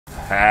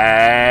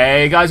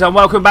Hey guys, and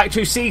welcome back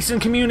to Season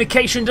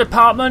Communication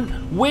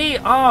Department. We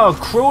are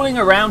crawling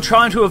around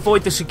trying to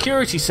avoid the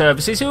security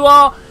services who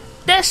are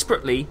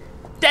desperately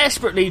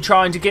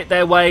trying to get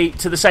their way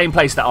to the same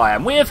place that I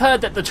am. We have heard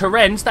that the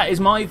Torrens, that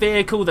is my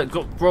vehicle that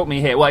brought me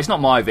here, well, it's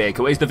not my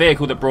vehicle, it's the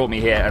vehicle that brought me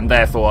here, and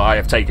therefore I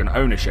have taken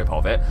ownership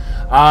of it,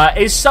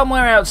 is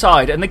somewhere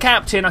outside, and the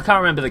captain, I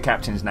can't remember the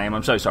captain's name,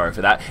 I'm so sorry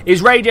for that,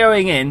 is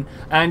radioing in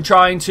and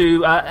trying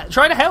to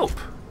help.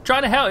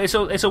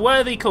 It's a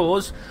worthy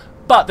cause.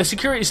 But the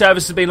security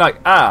service has been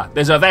like,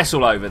 there's a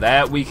vessel over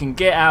there. We can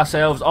get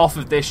ourselves off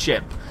of this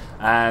ship.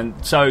 And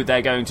so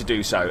they're going to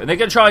do so. And they're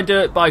going to try and do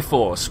it by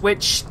force,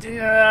 which,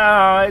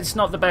 it's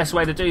not the best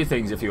way to do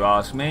things, if you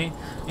ask me.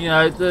 You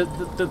know,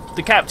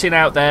 the captain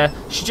out there,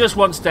 she just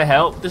wants to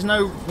help. There's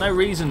no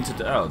reason to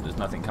do... Oh, there's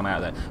nothing come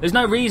out of there. There's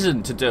no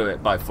reason to do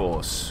it by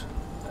force.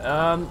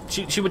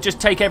 She would just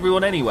take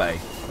everyone anyway.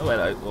 Oh,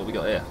 hello. What have we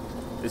got here?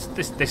 This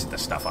is the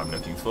stuff I'm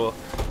looking for.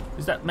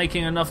 Is that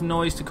making enough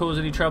noise to cause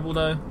any trouble,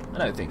 though? I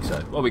don't think so.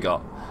 What have we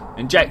got?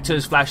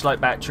 Injectors, flashlight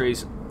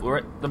batteries. We're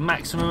at the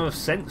maximum of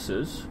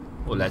sensors.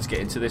 Well, let's get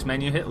into this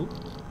menu here.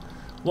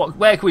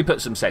 Where can we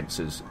put some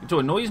sensors? Do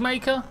a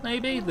noisemaker,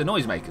 maybe? The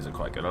noisemakers are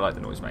quite good. I like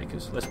the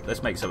noisemakers.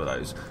 Let's make some of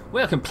those.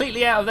 We are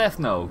completely out of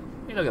ethanol.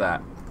 Hey, look at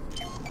that.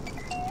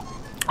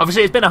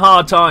 Obviously, it's been a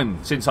hard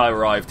time since I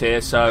arrived here,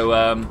 so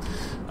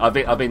I've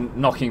been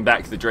knocking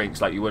back the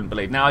drinks like you wouldn't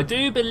believe. Now, I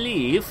do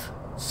believe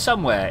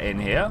somewhere in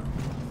here,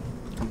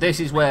 this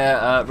is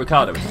where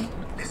Ricardo is.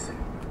 Listen,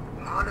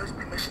 Marlo's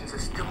permissions are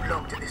still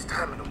logged in this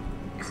terminal.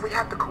 If we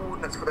had the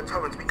coordinates for the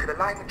Torrens, we could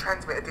align the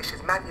transmitter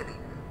dishes manually,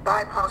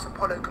 bypass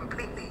Apollo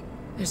completely.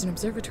 There's an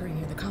observatory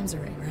near the comms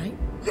array, right?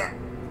 Yeah.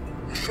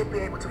 You should be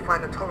able to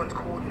find the Torrens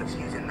coordinates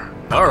using that.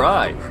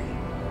 Alright.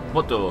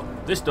 What door?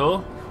 This door?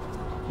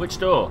 Which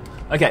door?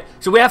 Okay,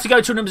 so we have to go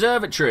to an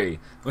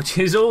observatory, which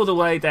is all the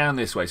way down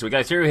this way. So we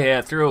go through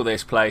here, through all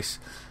this place.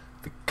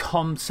 The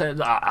concept...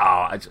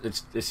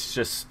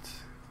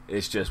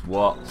 It's just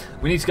what?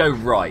 We need to go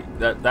right.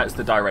 That's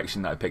the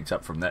direction that I picked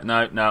up from there.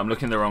 No, I'm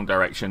looking in the wrong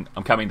direction.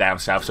 I'm coming down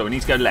south, so we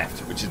need to go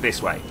left, which is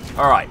this way.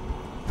 Alright.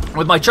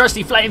 With my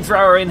trusty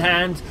flamethrower in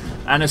hand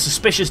and a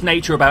suspicious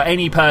nature about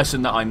any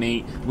person that I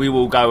meet, we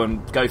will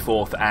go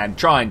forth and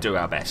try and do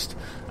our best.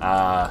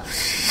 However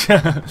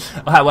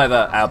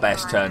our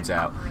best turns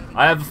out.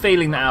 I have a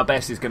feeling that our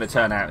best is going to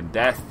turn out in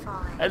death.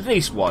 At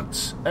least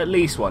once.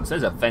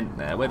 There's a vent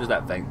there. Where does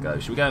that vent go?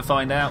 Should we go and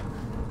find out?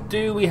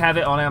 Do we have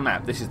it on our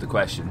map? This is the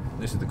question.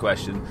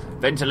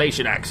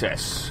 Ventilation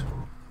access.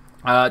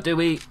 Do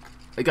we...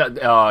 it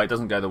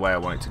doesn't go the way I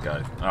want it to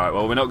go. Alright,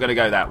 well, we're not going to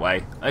go that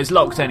way. It's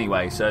locked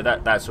anyway, so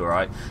that's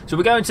alright. So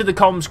we're going to the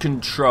comms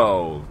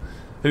control.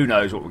 Who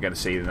knows what we're going to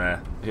see in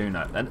there? Who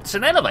knows? And it's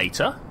an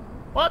elevator?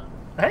 What?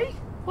 Hey?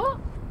 What?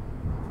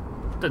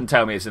 Doesn't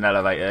tell me it's an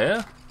elevator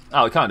here.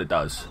 Oh, it kind of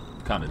does.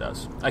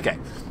 Okay.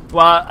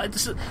 Well,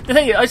 the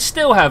thing is, I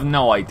still have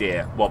no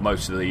idea what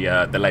most of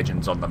the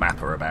legends on the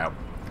map are about.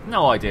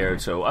 No idea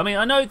at all. I mean,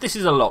 I know this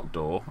is a locked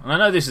door, and I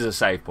know this is a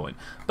save point,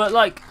 but,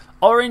 like,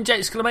 orange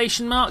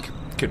exclamation mark?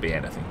 Could be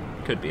anything.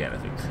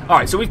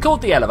 Alright, so we've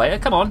called the elevator.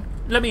 Come on,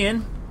 let me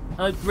in.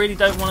 I really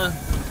don't want to...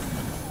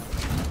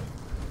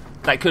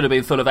 That could have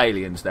been full of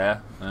aliens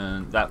there,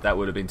 and that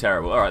would have been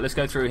terrible. Alright, let's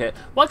go through here.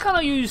 Why can't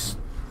I use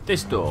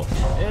this door?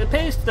 It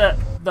appears that,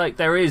 like,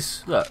 there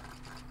is... Look,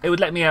 it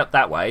would let me out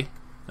that way,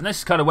 and this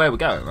is kind of where we're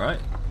going, right?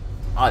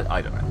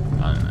 I don't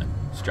know.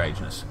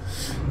 Strangeness.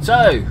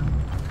 So...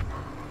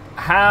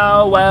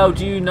 How well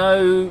do you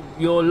know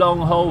your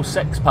long-haul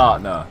sex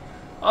partner?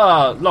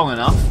 Long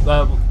enough.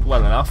 Well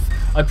enough.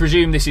 I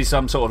presume this is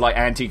some sort of like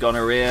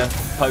anti-gonorrhea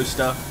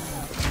poster.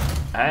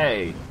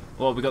 Hey,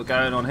 what have we got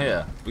going on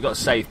here? We got a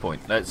save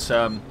point. Let's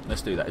do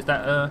that. Is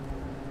that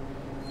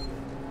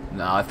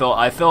No, I thought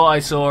I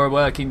saw a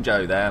working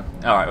Joe there.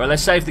 All right, well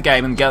let's save the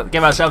game and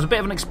give ourselves a bit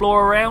of an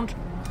explore around.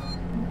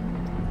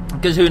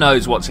 Because who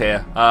knows what's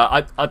here?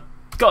 I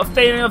got a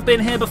feeling I've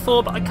been here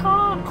before, but I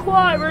can't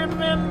quite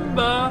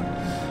remember.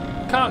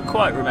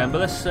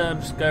 Let's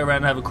just go around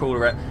and have a crawl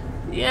around.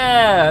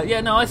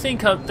 Yeah, no, I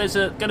think there's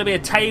going to be a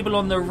table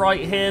on the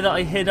right here that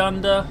I hid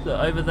under.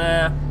 Look, over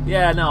there.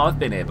 Yeah, no, I've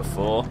been here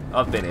before.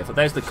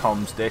 There's the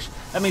comms dish.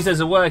 That means there's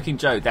a working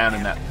Joe down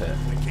in that pit.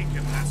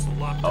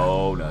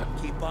 Oh, no.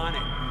 Keep on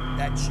it.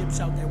 That ship's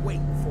out there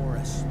waiting for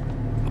us.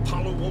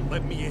 Apollo won't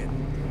let me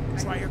in.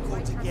 Try your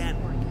codes again.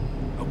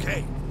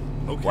 Okay.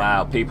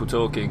 Wow, people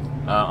talking.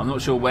 I'm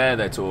not sure where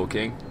they're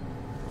talking.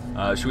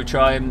 Should we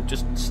try and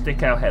just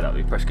stick our head up?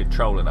 We press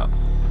control and up.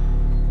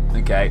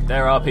 Okay,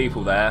 there are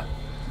people there.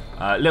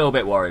 A little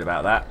bit worried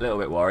about that.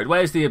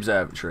 Where's the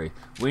observatory?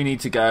 We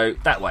need to go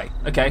that way.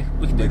 Okay,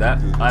 we can do that.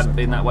 I haven't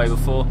been that way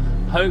before.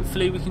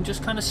 Hopefully we can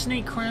just kind of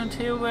sneak around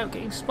here without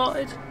getting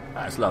spotted.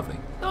 That's lovely.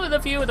 Look at the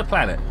view of the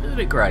planet. Isn't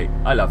it great?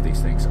 I love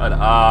these things. It's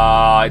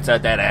a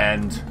dead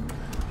end.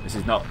 This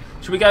is not...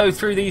 Should we go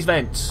through these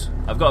vents?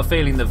 I've got a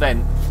feeling the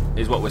vent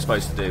is what we're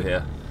supposed to do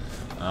here.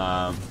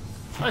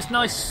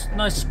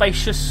 nice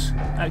spacious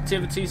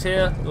activities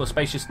here, or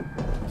spacious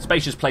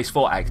place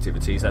for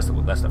activities. That's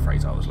the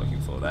phrase I was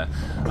looking for there.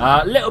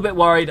 A little bit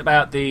worried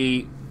about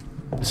the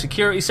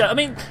security set. I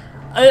mean,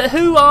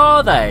 who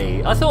are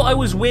they? I thought I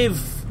was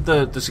with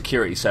the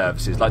security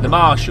services, like the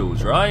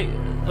marshals, right?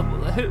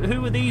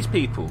 Who are these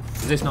people?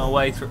 Is this not a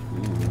way through?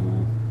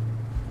 Ooh.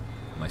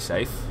 Am I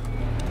safe?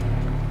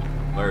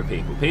 Where are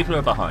people? People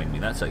are behind me.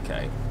 That's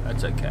okay.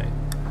 That's okay.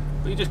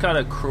 We just kind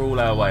of crawl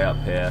our way up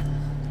here,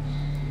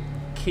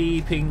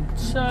 keeping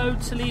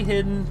totally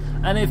hidden.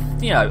 And if,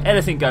 you know,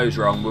 anything goes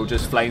wrong, we'll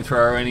just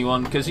flamethrower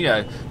anyone. Because, you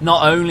know,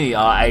 not only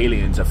are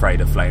aliens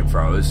afraid of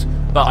flamethrowers,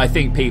 but I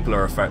think people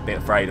are a bit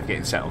afraid of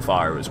getting set on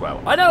fire as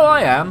well. I know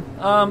I am.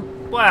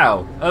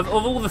 Wow. Of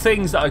all the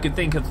things that I could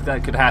think of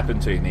that could happen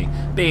to me,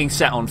 being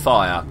set on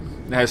fire,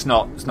 it's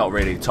not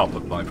really top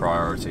of my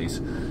priorities.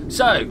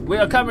 So, we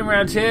are coming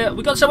around here.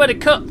 We've got somewhere to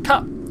cut.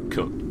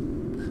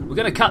 We're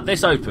going to cut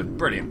this open.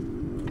 Brilliant.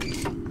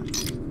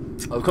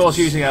 Of course,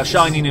 using our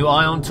shiny new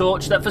ion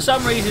torch that for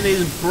some reason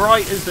is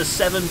bright as the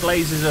 7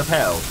 blazes of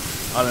hell.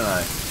 I don't know.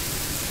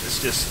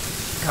 Let's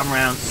just come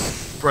around.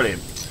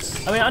 Brilliant.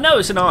 I mean, I know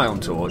it's an ion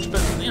torch,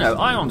 but, you know,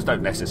 ions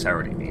don't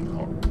necessarily mean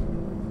hot.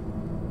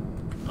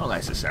 Not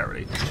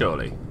necessarily,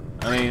 surely.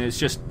 I mean, it's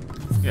just,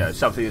 you know,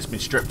 something that's been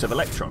stripped of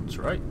electrons,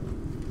 right?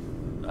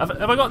 Have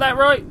I got that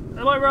right?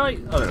 Am I right?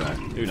 I don't know.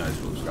 Who knows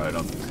what's going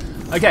on.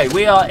 Okay,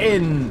 we are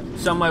in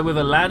somewhere with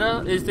a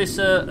ladder. Is this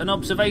an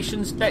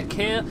observations deck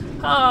here?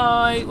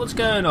 Hi, what's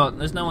going on?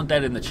 There's no one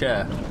dead in the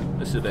chair.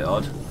 This is a bit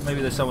odd.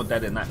 Maybe there's someone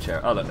dead in that chair.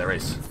 Oh, look, there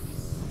is.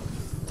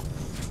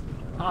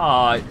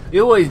 Hi.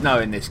 You always know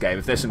in this game,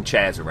 if there's some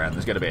chairs around,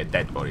 there's going to be a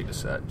dead body to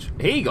search.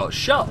 He got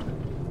shot.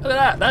 Look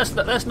at that.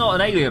 That's not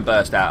an alien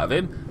burst out of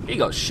him. He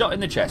got shot in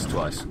the chest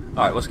twice.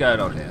 Alright, what's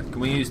going on here? Can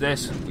we use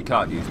this? You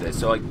can't use this.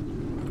 So I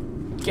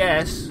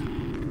guess...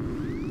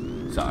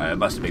 Sorry, it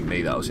must have been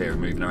me that was here and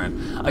moving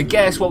around. I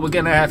guess what we're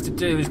going to have to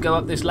do is go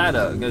up this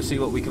ladder and go see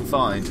what we can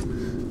find.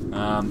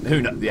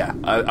 Who knows? Yeah,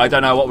 I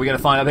don't know what we're going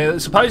to find up here.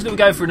 Supposedly we're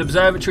going for an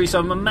observatory, so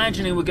I'm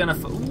imagining we're going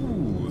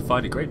to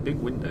find a great big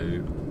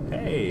window.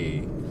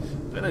 Hey,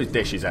 look at those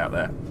dishes out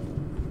there.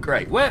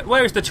 Great.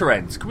 Where is the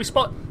Torrens? Can we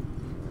spot...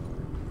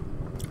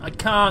 I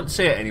can't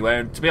see it anywhere,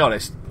 and to be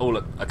honest,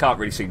 I can't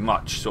really see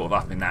much sort of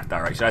up in that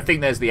direction. I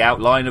think there's the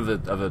outline of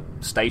a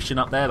station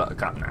up there, but I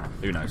can't. Nah,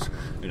 who knows?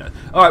 Who knows?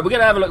 All right, we're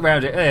gonna have a look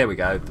around it. There we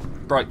go.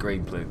 Bright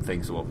green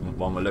things are what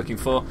one we're looking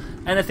for.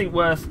 Anything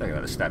worth? There you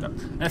go. Let's stand up.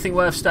 Anything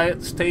worth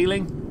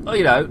stealing? Oh,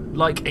 you know,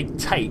 like a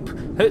tape.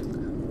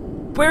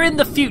 We're in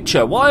the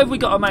future. Why have we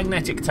got a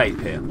magnetic tape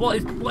here?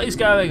 What is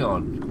going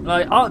on?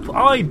 Like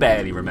I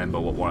barely remember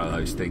what one of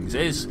those things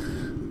is.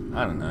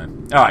 I don't know.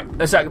 Alright,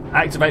 let's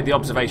activate the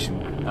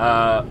observation.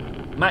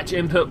 Match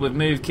input with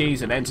move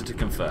keys and enter to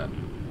confirm.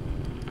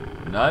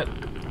 No.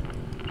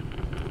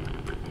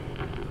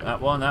 That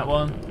one. I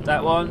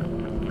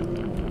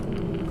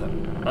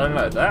don't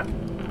know. That.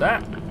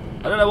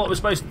 I don't know what we're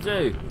supposed to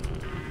do.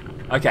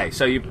 Okay,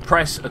 so you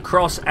press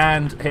across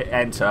and hit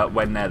enter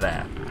when they're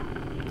there.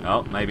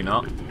 Oh, maybe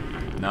not.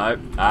 No.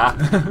 Ah.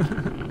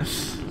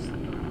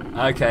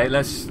 Okay,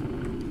 let's...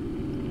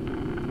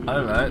 I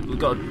don't know. We've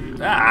got...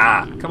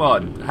 come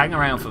on. Hang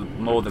around for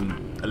more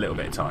than a little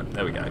bit of time.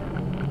 There we go.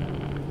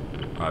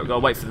 Alright, we've got to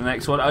wait for the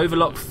next one.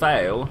 Overlock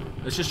fail.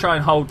 Let's just try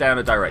and hold down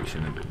a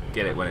direction and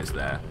get it when it's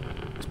there.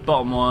 This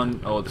bottom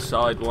one or the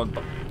side one.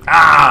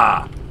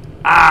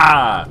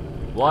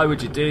 Why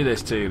would you do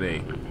this to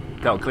me?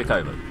 Go on, click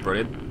over.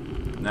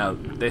 Brilliant. Now,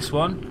 this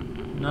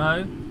one.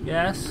 No.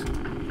 Yes.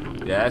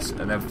 Yes.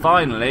 And then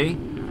finally...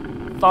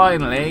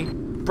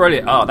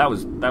 Brilliant. Oh, that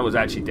was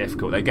actually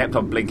difficult. They kept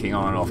on blinking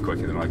on and off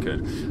quicker than I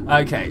could.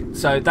 Okay,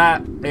 so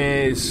that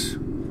is...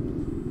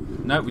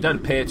 No, we don't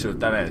appear to have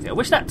done anything. I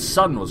wish that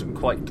sun wasn't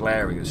quite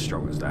glaring as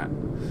strong as that.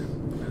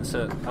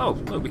 So, oh,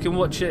 look, we can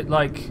watch it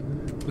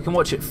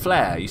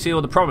flare. You see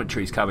all the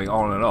promontories coming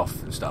on and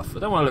off and stuff. I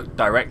don't want to look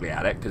directly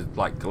at it because,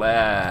 like,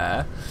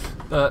 glare.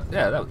 But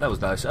yeah, that was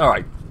nice. All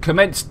right,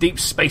 commence deep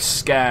space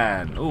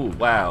scan. Oh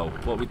wow,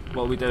 what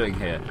are we doing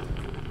here?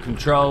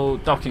 Control,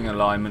 docking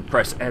alignment,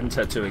 press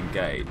enter to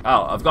engage.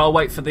 Oh, I've got to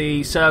wait for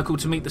the circle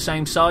to meet the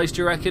same size,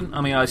 do you reckon?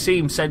 I mean, I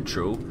seem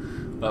central,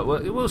 but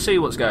we'll see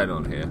what's going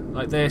on here.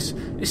 Like this.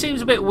 It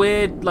seems a bit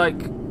weird,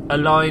 like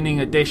aligning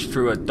a dish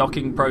through a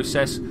docking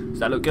process. Does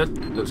that look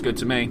good? Looks good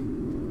to me.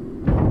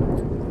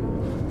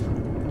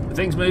 The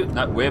things move?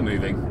 No, we're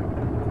moving.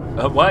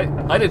 Why?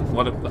 I didn't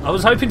want to... I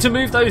was hoping to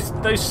move those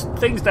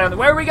things down.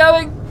 Where are we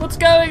going? What's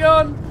going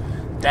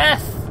on?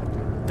 Death!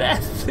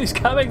 Death is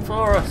coming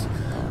for us.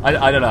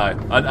 I don't know.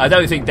 I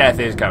don't think death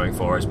is coming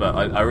for us, but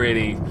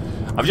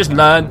I've just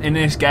learned in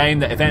this game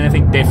that if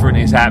anything different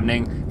is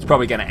happening, it's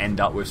probably going to end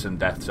up with some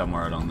death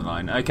somewhere along the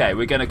line. Okay,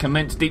 we're going to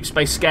commence deep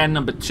space scan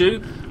number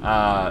 2.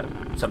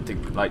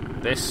 Something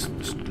like this.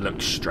 Just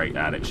look straight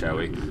at it, shall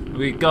we?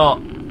 We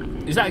got...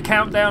 Is that a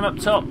countdown up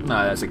top?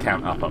 No, that's a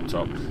count up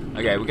top.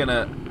 Okay, we're going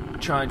to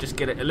try and just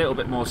get it a little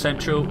bit more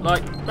central,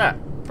 like that.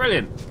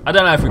 Brilliant. I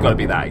don't know if we've got to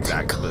be that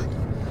exact, but...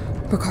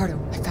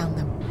 Ricardo, I found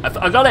them.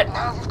 I got it!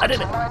 I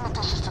did it! Align the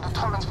dishes to the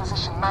Torrens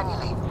position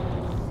manually.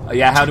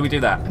 Yeah, how do we do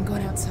that? I'm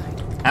going outside.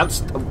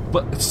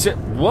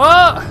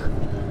 What?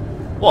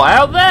 What,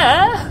 out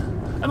there?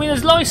 I mean,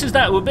 as nice as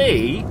that would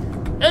be,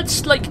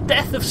 it's like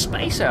death of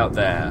space out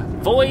there.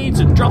 Voids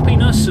and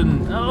droppiness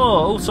and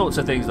all sorts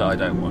of things that I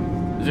don't want.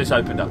 Has this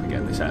opened up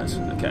again? This has.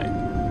 Okay.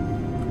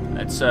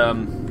 Let's,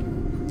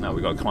 no,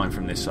 we've got to climb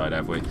from this side,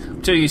 have we?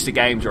 I'm too used to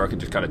games where I can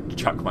just kind of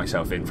chuck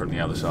myself in from the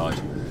other side.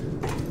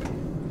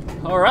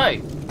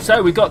 Alright,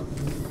 so we've got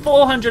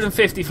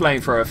 450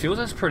 flamethrower fuels.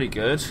 That's pretty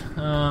good.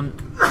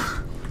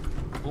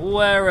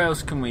 Where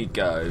else can we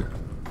go?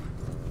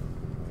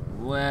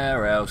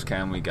 Where else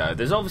can we go?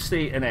 There's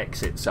obviously an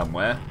exit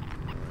somewhere.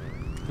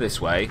 This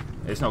way.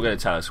 It's not going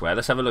to tell us where.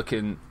 Let's have a look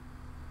in...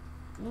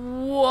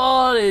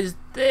 What is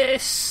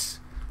this?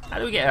 How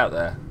do we get out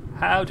there?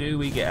 How do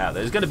we get out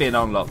there? There's going to be an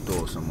unlocked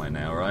door somewhere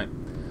now, right?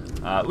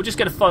 We're just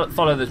going to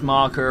follow this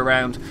marker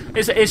around.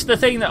 It's the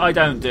thing that I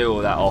don't do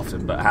all that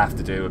often, but have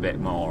to do a bit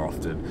more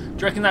often.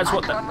 Do you reckon that's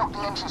what... I can unlock the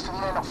entrance to the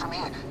airlock from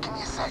here. Give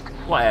me a sec.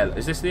 What airlock?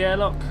 Is this the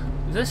airlock?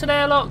 Is this an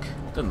airlock?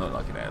 Doesn't look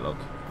like an airlock.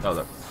 Oh,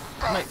 look.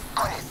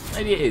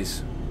 Maybe it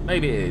is.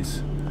 Maybe it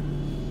is.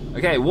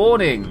 Okay,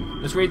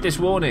 warning. Let's read this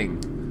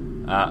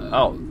warning.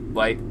 Oh,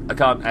 wait. I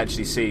can't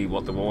actually see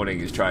what the warning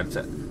is trying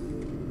to...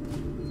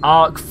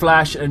 Arc,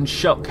 flash, and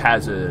shock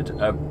hazard.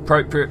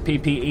 Appropriate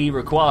PPE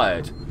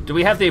required. Do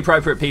we have the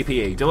appropriate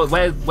PPE?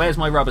 Where's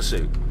my rubber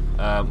suit?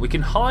 We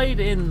can hide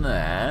in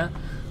there,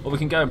 or we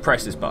can go and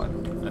press this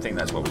button. I think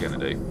that's what we're going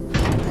to do.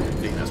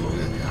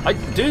 I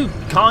do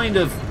kind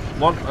of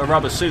want a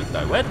rubber suit,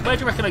 though. Where do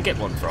you reckon I get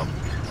one from?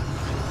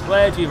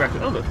 Where do you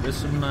reckon? Oh, look, there's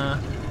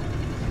some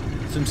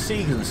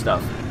Season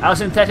stuff. Our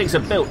synthetics are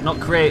built, not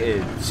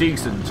created.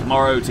 Season,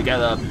 tomorrow,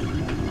 together.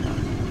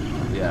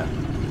 Yeah.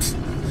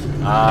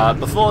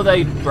 Before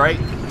they break,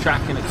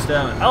 track and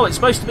exterminate. Oh, it's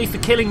supposed to be for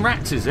killing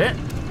rats, is it?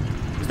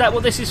 Is that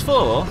what this is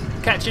for?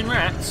 Catching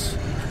rats?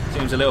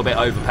 Seems a little bit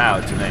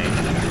overpowered to me.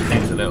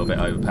 Seems a little bit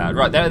overpowered.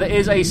 Right, there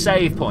is a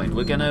save point.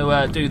 We're going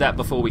to do that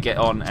before we get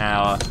on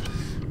our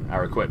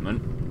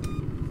equipment.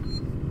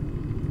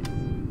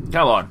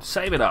 Come on,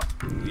 save it up.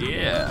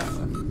 Yeah.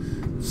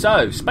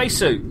 So,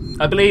 spacesuit.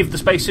 I believe the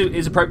spacesuit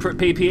is appropriate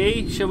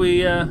PPE. Should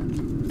we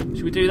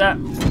do that?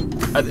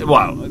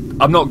 Well,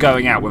 I'm not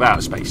going out without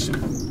a spacesuit.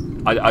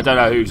 I don't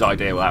know whose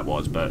idea that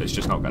was, but it's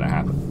just not going to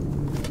happen.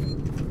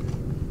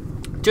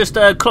 Just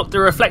clock the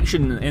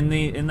reflection in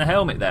the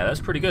helmet there.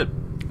 That's pretty good.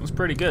 That's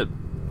pretty good.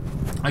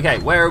 Okay,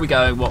 where are we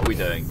going? What are we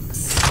doing?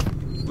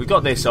 We've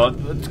got this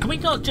on. Can we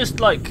not just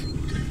like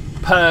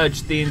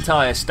purge the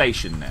entire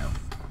station now?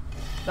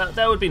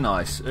 That would be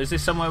nice. Is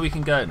this somewhere we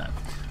can go now?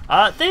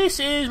 This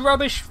is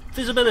rubbish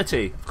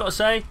visibility. I've got to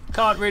say,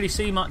 can't really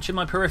see much in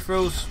my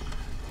peripherals.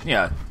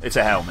 Yeah, it's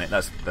a helmet.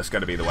 That's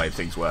going to be the way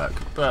things work.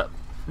 But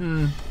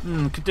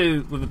could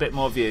do with a bit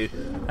more view.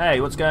 Hey,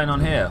 what's going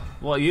on here?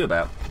 What are you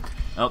about?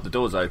 Oh, the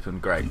door's open.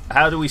 Great.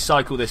 How do we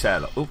cycle this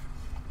airlock? Oh,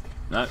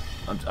 no,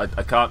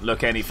 I can't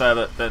look any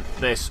further than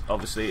this.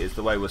 Obviously, is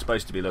the way we're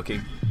supposed to be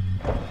looking.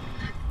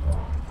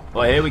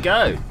 Well, here we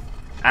go.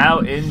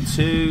 Out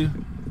into...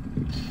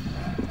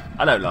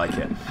 I don't like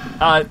it.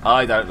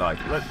 I don't like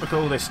it. Look at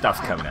all this stuff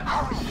coming out.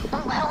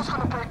 What the hell's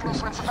going to break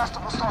loose when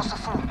Sevastopol starts to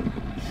fall?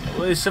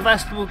 Well, is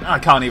Sevastopol... I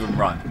can't even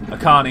run. I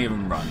can't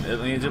even run. I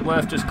mean, is it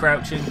worth just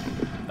crouching?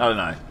 I don't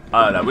know.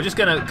 We're just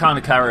going to kind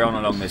of carry on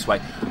along this way.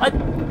 I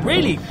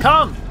really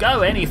can't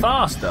go any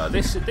faster.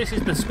 This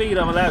is the speed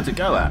I'm allowed to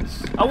go at.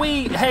 Are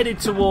we headed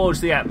towards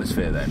the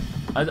atmosphere then?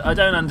 I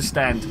don't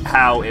understand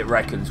how it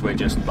reckons we're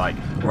just like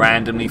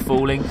randomly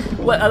falling.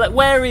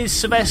 Where is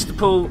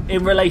Sevastopol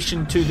in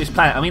relation to this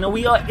planet? I mean, are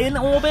we in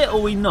orbit or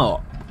are we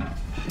not?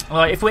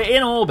 Like, if we're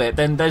in orbit,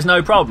 then there's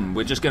no problem.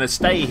 We're just going to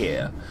stay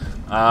here.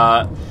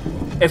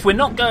 If we're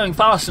not going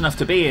fast enough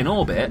to be in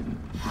orbit,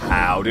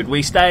 how did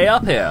we stay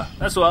up here?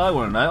 That's what I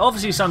want to know.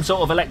 Obviously some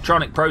sort of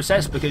electronic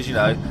process because, you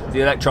know, the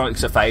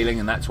electronics are failing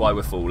and that's why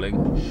we're falling.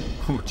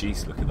 Oh,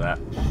 jeez, look at that.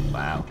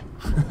 Wow.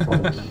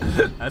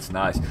 That's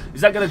nice.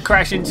 Is that going to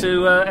crash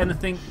into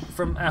anything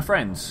from our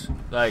friends?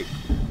 Like,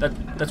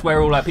 that's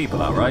where all our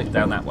people are, right?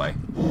 Down that way.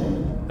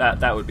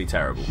 That would be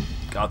terrible.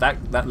 God,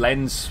 that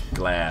lens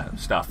glare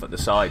stuff at the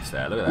sides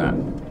there. Look at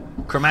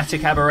that.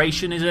 Chromatic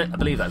aberration, is it? I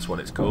believe that's what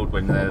it's called,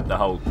 when the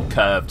whole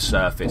curved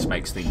surface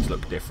makes things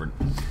look different.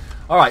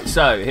 Alright,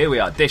 so here we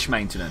are, dish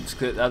maintenance.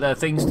 Are there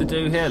things to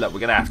do here? Look, we're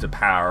going to have to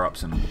power up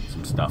some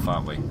stuff,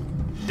 aren't we?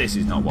 This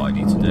is not what I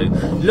need to do.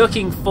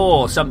 Looking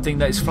for something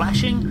that is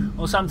flashing,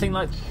 or something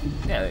like...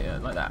 Yeah,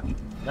 like that.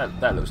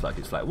 That looks like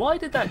it's flashing. Why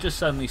did that just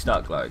suddenly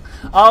start glowing?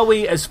 Are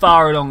we as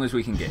far along as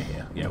we can get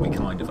here? Yeah, we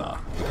kind of are.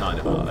 We kind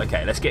of are.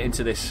 Okay, let's get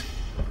into this.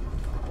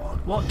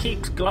 What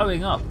keeps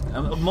glowing up?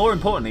 More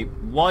importantly,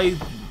 why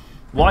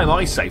am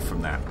I safe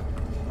from that?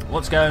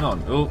 What's going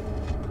on? Oh,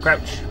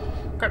 crouch.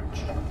 Crouch.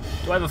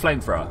 Do I have a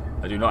flamethrower?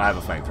 I do not have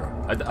a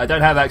flamethrower. I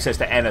don't have access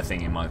to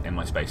anything in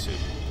my spacesuit.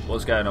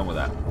 What's going on with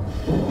that?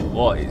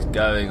 What is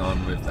going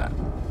on with that?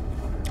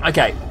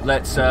 Okay,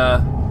 let's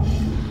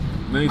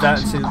move out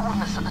to...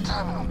 Coordinates at the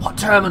terminal. What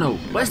terminal?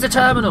 Where's the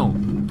terminal?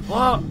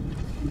 What?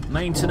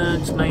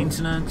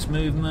 Maintenance,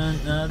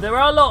 movement. There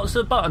are lots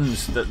of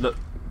buttons that look...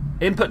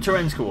 Input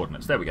terrain's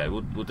coordinates. There we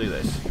go. We'll do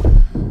this.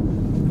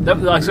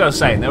 Like I was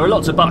saying, there are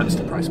lots of buttons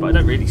to press, but I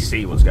don't really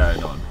see what's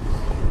going on.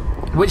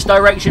 Which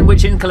direction,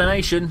 which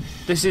inclination?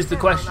 This is the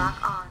question.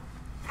 Lock on.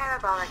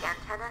 Parabolic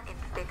antenna in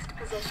fixed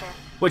position.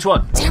 Which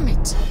one? Damn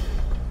it!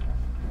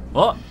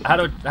 What? How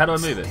do I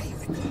move it?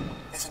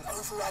 There's an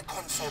override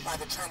console by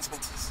the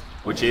transmitters.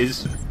 Which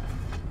is...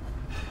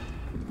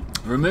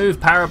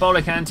 Remove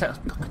parabolic antenna...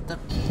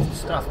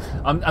 Stuff.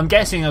 I'm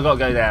guessing I've got to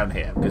go down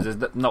here, because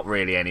there's not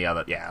really any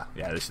other... Yeah,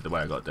 this is the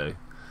way I've got to do.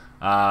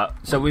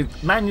 So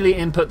we've manually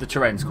input the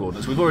terrain's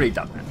coordinates. We've already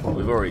done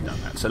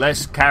that. So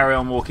let's carry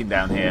on walking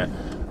down here.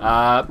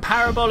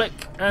 Parabolic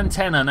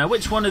antenna. Now,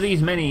 which one of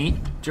these many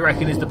do you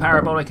reckon is the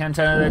parabolic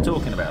antenna they're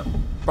talking about?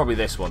 Probably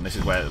this one. This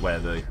is where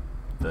the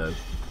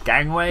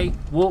gangway,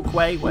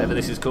 walkway, whatever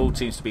this is called,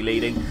 seems to be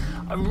leading.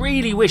 I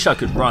really wish I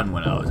could run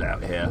when I was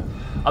out here.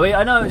 I mean,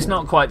 I know it's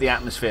not quite the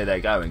atmosphere they're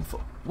going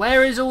for.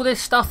 Where is all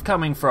this stuff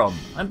coming from?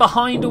 I'm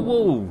behind a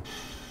wall.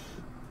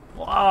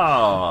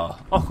 Wow,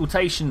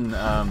 occultation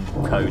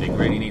coding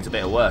really needs a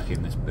bit of work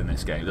in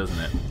this game, doesn't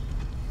it?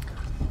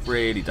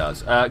 Really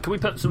does. Can we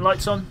put some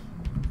lights on?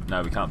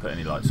 No, we can't put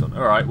any lights on.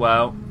 All right,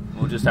 well,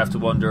 we'll just have to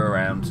wander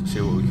around and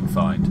see what we can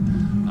find.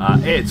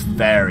 It's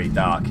very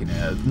dark in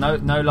here.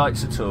 No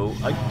lights at all.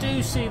 I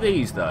do see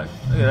these though.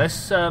 Okay,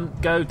 let's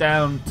go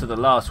down to the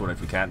last one if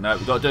we can. No,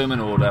 we've got to do them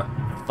in order.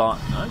 Fine.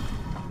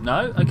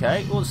 No.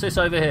 Okay. What's this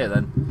over here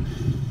then?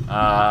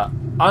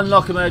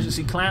 Unlock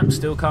emergency clamp.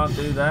 Still can't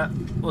do that.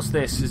 What's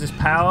this? Is this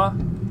power?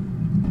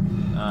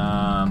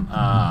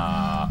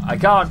 I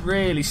can't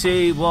really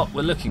see what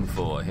we're looking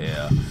for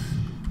here.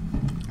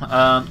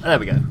 There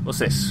we go. What's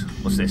this?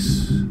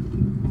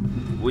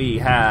 We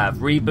have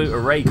reboot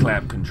array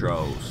clamp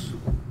controls.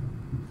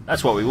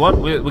 That's what we want.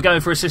 We're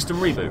going for a system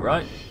reboot,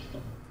 right?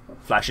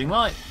 Flashing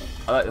light.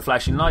 I like the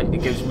flashing light.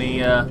 It gives me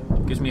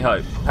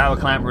hope. Power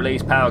clamp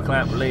release.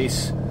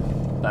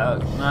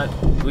 No,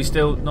 we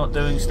still not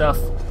doing stuff.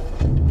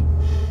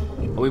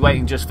 Are we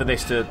waiting just for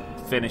this to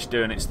finish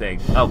doing its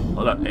thing? Oh,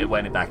 look, it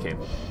went back in.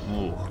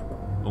 Ooh,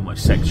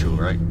 almost sexual,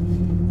 right?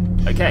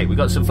 Okay, we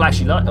got some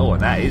flashy light. Oh,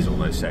 and that is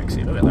almost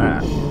sexy. Look at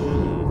that.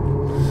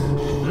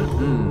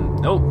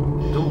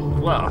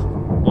 Wow.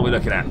 What are we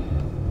looking at?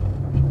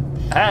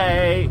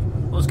 Hey,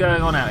 what's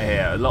going on out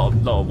here? A lot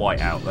of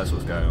white out. That's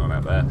what's going on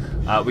out there.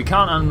 We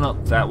can't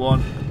unlock that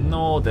one,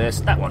 nor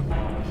that one.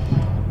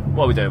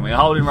 What are we doing? We're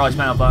holding right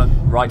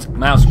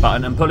mouse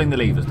button and pulling the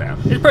levers down.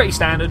 It's pretty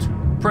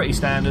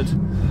standard.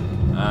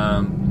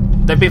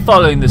 They've been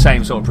following the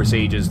same sort of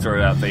procedures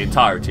throughout the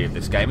entirety of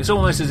this game. It's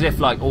almost as if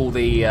like all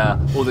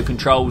the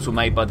controls were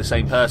made by the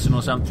same person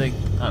or something.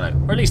 I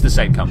don't know, or at least the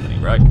same company,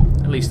 right?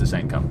 At least the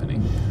same company.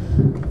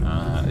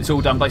 It's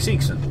all done by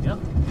Seekson. Yeah.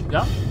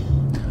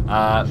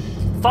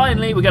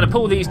 Finally, we're going to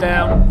pull these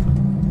down,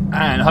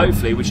 and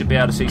hopefully we should be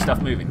able to see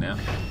stuff moving now.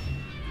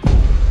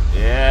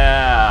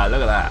 Yeah,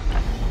 look at that.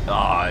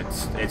 Oh,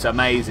 it's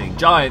amazing.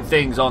 Giant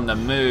things on the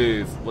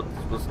move.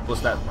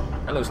 What's that?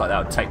 That looks like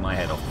that would take my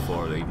head off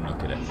before I even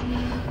look at it.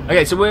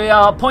 Okay, so we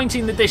are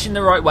pointing the dish in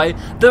the right way.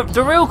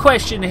 The real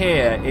question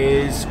here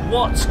is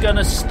what's going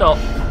to stop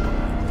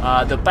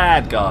the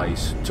bad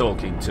guys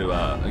talking to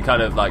her and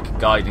kind of like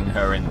guiding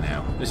her in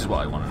now. This is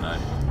what I want to know.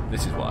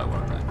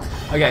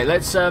 Okay,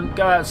 let's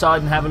go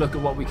outside and have a look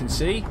at what we can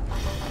see.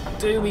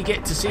 Do we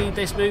get to see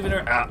this moving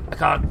around? I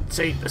can't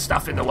see the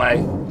stuff in the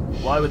way.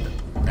 Why would...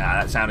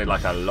 Nah, that sounded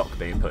like a lock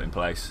being put in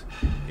place.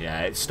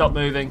 Yeah, it stopped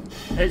moving.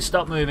 Let's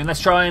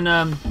try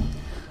and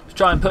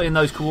put in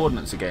those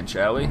coordinates again,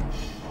 shall we?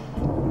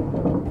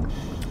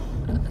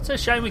 It's a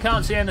shame we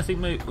can't see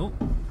anything move. Ooh.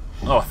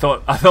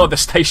 Oh, I thought the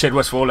station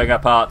was falling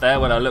apart there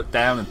when I looked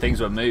down and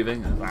things were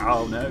moving.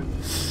 Oh no.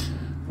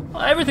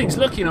 Well, everything's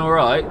looking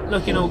alright,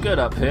 looking all good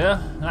up here.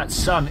 That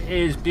sun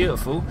is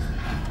beautiful.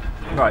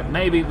 Right,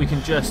 maybe we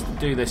can just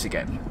do this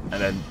again.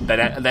 And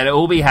then it'll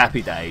all be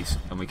happy days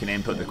and we can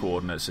input the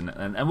coordinates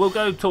and we'll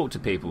go talk to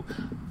people.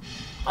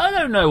 I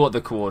don't know what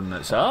the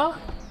coordinates are.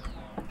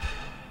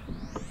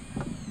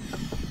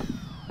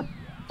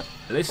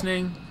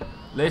 Listening.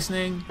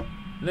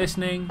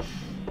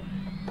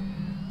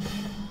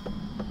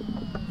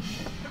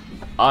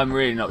 I'm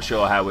really not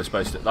sure how we're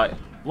supposed to... Like,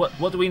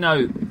 what do we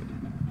know?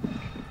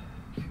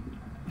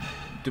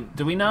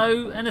 Do we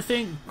know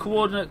anything?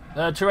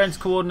 Terrain's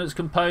coordinates,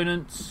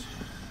 components...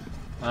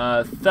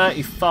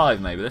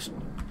 35 maybe.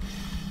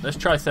 Let's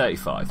try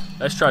 35.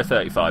 Let's try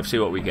 35, see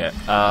what we get.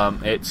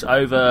 It's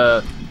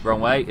over...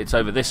 Wrong way. It's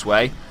over this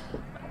way.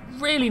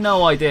 Really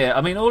no idea.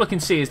 I mean, all I can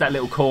see is that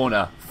little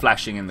corner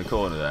flashing in the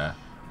corner there.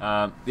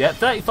 Yeah,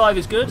 35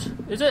 is good.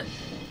 Is it?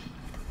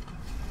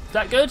 Is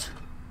that good?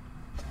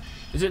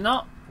 Is it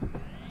not?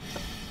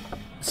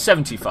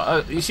 75.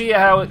 Oh, you see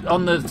how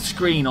on the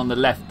screen on the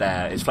left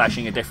there it's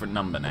flashing a different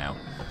number now.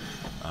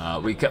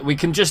 We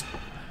can just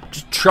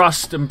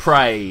trust and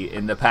pray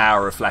in the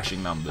power of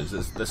flashing numbers.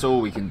 That's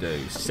all we can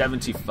do.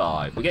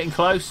 75. We're getting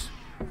close.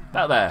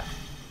 About there.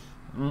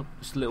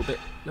 Just a little bit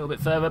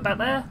further. About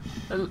there.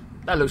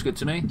 That looks good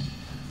to me.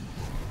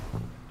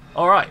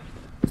 Alright.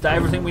 Is that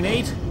everything we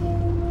need?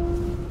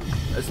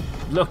 Let's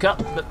look up.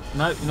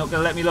 No, you're not going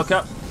to let me look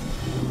up?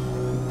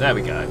 There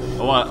we go.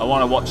 I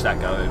want to watch that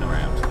going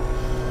around.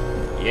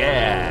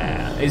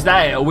 Yeah. Is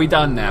that it? Are we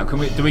done now?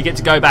 Do we get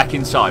to go back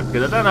inside?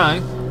 Because I don't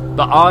know,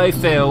 but I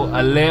feel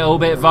a little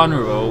bit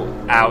vulnerable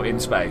out in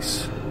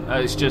space.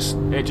 It just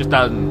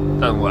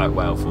doesn't work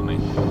well for me.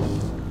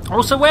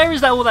 Also, where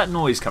is all that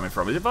noise coming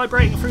from? Is it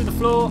vibrating through the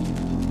floor?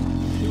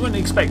 You wouldn't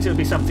expect it to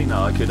be something that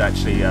I could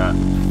actually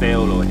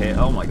feel or hear.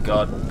 Oh my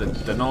god,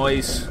 the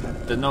noise.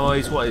 The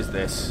noise. What is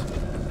this?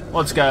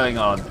 What's going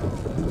on?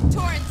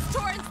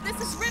 Torrance, this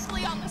is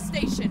Ripley on the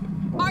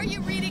station. Are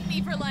you reading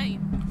me, Verlaine?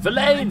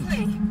 Verlaine!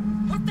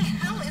 What the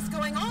hell is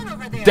going on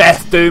over there?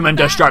 Death, doom, and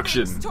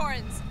destruction.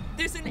 Torrance,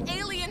 there's an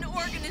alien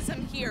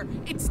organism here.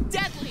 It's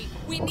deadly.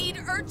 We need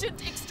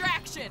urgent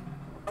extraction.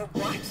 A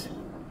what?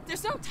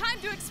 There's no time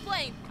to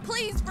explain.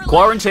 Please, Verlaine.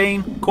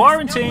 Quarantine.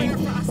 Nowhere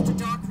for us to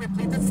dock,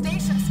 Ripley. The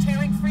station's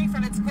tearing free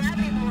from its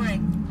gravity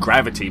mooring.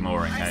 Gravity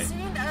mooring, I've eh?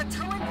 seen a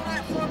towing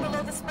platform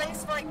below the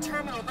spaceflight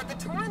terminal, but the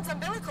Torrens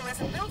umbilical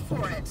isn't built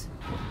for it.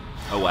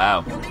 Oh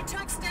wow. You'll need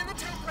to extend the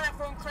tow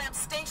platform clamp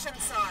station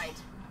side.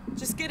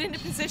 Just get into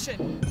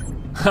position.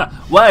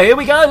 Well, here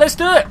we go. Let's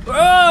do it.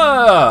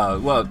 Oh,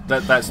 well,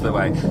 that's the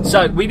way.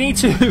 So we need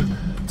to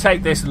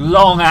take this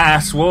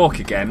long-ass walk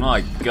again.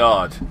 My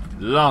God.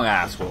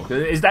 Long-ass walk.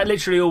 Is that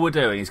literally all we're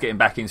doing? Is getting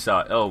back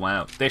inside? Oh,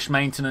 wow. Dish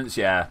maintenance?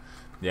 Yeah.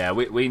 Yeah,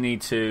 we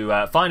need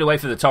to find a way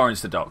for the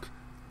Torrens to dock.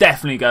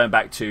 Definitely going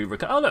back to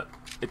Ricardo. Oh, look.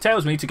 It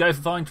tells me to go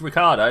find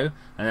Ricardo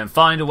and then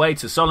find a way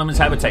to Solomon's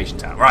habitation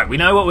tower. Right, we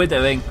know what we're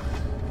doing.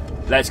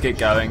 Let's get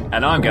going.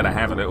 And I'm going to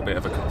have a little bit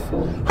of a cough.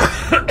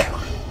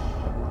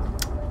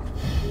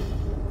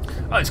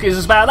 Oh, excuse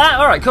us about that.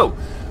 All right, cool.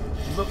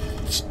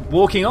 Just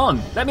walking on.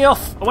 Let me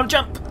off. I want to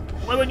jump.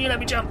 Why won't you let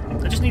me jump?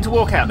 I just need to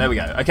walk out. There we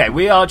go. Okay,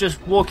 we are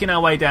just walking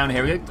our way down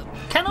here.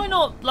 Can I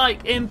not,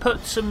 like,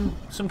 input some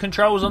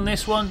controls on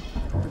this one?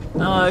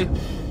 No.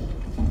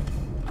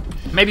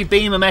 Maybe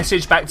beam a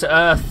message back to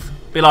Earth.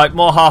 Be like,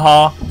 more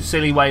ha-ha,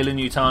 silly Wayland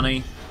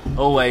Yutani.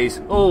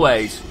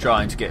 Always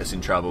trying to get us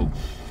in trouble.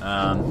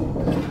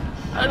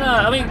 I don't know,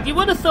 I mean, you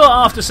would have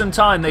thought after some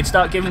time they'd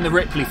start giving the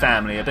Ripley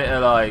family a bit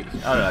of, like,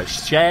 I don't know,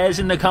 shares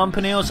in the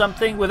company or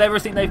something with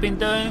everything they've been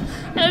doing.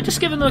 You know, just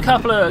giving them a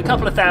couple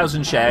of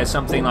thousand shares,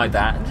 something like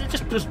that.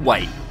 Just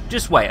wait.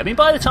 Just wait. I mean,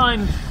 by the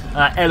time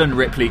Ellen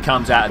Ripley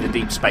comes out of the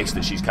deep space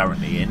that she's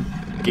currently in,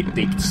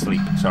 deep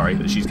sleep, sorry,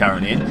 that she's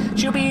currently in,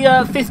 she'll be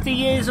 50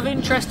 years of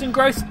interest and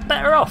growth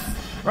better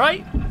off,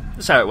 right?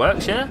 That's how it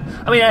works, yeah?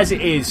 I mean, as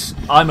it is,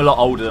 I'm a lot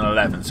older than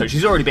 11, so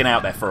she's already been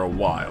out there for a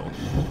while.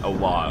 A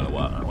while.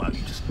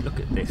 Just look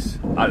at this.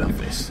 I love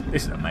this.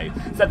 This is amazing.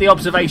 Is that the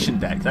observation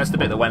deck? That's the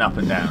bit that went up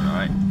and down,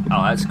 right?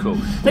 Oh, that's cool.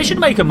 They should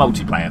make a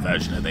multiplayer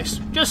version of this,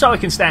 just so I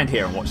can stand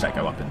here and watch that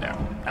go up and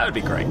down. That would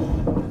be great.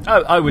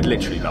 Oh, I would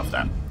literally love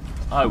that.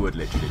 I would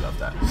literally love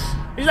that.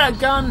 Is that a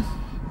gun?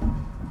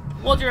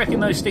 What do you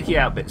reckon those sticky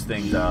out bits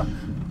things are?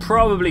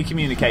 Probably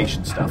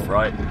communication stuff,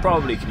 right?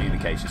 Probably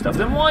communication stuff.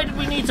 Then why did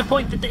we need to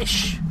point the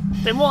dish?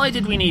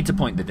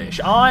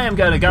 I am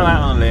going to go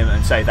out on a limb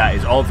and say that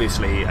is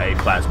obviously a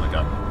plasma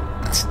gun.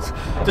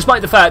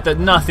 Despite the fact that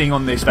nothing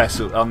on this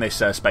vessel, on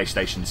this space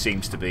station,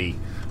 seems to be,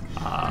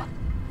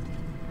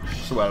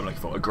 what's the word I'm looking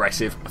for?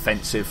 Aggressive,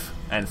 offensive,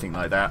 anything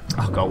like that.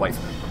 Oh, gotta wait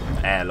for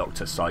the airlock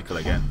to cycle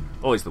again.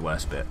 Always the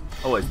worst bit.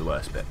 Always the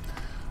worst bit.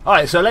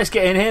 Alright, so let's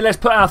get in here, let's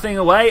put our thing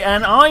away,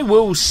 and I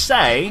will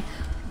say,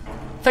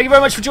 thank you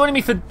very much for joining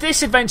me for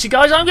this adventure,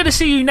 guys. I'm going to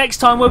see you next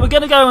time, where we're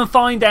going to go and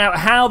find out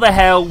how the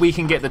hell we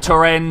can get the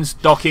Torrens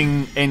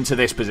docking into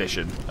this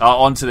position,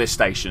 onto this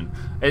station.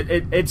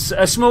 It's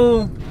a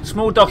small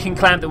docking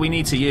clamp that we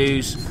need to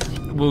use.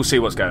 We'll see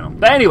what's going on.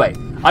 But anyway,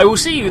 I will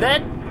see you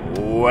then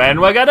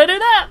when we're going to do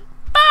that.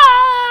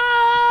 Bye!